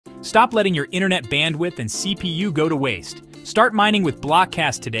Stop letting your internet bandwidth and CPU go to waste. Start mining with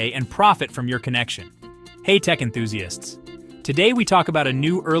Blockcast today and profit from your connection. Hey tech enthusiasts. Today we talk about a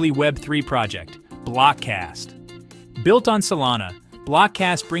new early Web3 project, Blockcast. Built on Solana,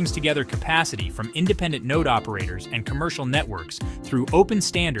 Blockcast brings together capacity from independent node operators and commercial networks through open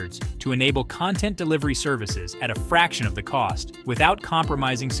standards to enable content delivery services at a fraction of the cost without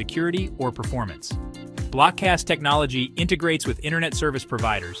compromising security or performance. Blockcast technology integrates with internet service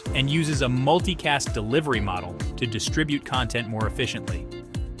providers and uses a multicast delivery model to distribute content more efficiently.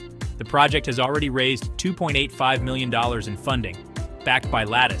 The project has already raised $2.85 million in funding, backed by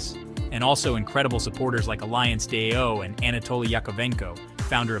Lattice, and also incredible supporters like AllianceDAO and Anatoly Yakovenko,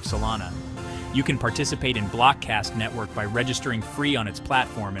 founder of Solana. You can participate in Blockcast network by registering free on its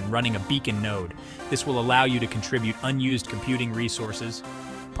platform and running a beacon node. This will allow you to contribute unused computing resources,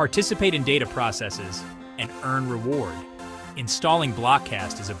 participate in data processes, and earn reward. Installing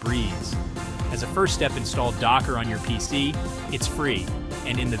Blockcast is a breeze. As a first step, install Docker on your PC. It's free,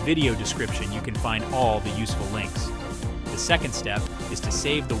 and in the video description you can find all the useful links. The second step is to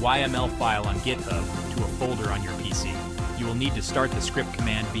save the YML file on GitHub to a folder on your PC. You will need to start the script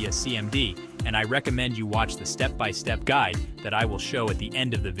command via CMD, and I recommend you watch the step-by-step guide that I will show at the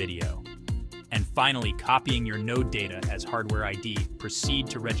end of the video. And finally, copying your node data as hardware ID, proceed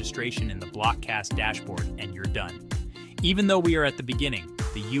to registration in the Blockcast dashboard, and you're done. Even though we are at the beginning,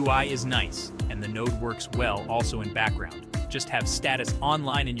 the UI is nice, and the node works well also in background. Just have status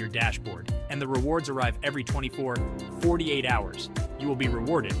online in your dashboard, and the rewards arrive every 48 hours. You will be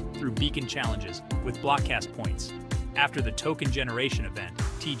rewarded through beacon challenges with Blockcast points. After the token generation event,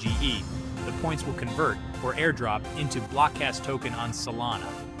 TGE, the points will convert or airdrop into Blockcast token on Solana.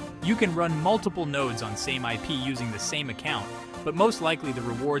 You can run multiple nodes on same IP using the same account, but most likely the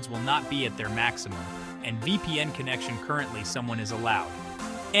rewards will not be at their maximum, and VPN connection currently someone is allowed.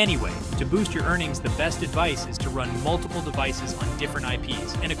 Anyway, to boost your earnings, the best advice is to run multiple devices on different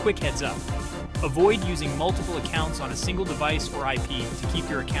IPs, and a quick heads up. Avoid using multiple accounts on a single device or IP to keep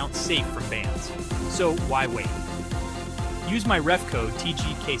your account safe from bans. So why wait? Use my Reff Code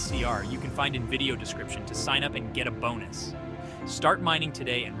TGvKcr you can find in video description to sign up and get a bonus. Start mining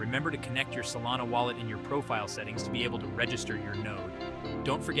today, and remember to connect your Solana wallet in your profile settings to be able to register your node.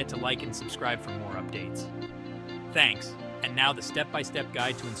 Don't forget to like and subscribe for more updates. Thanks, and now the step-by-step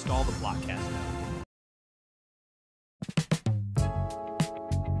guide to install the Blockcast node.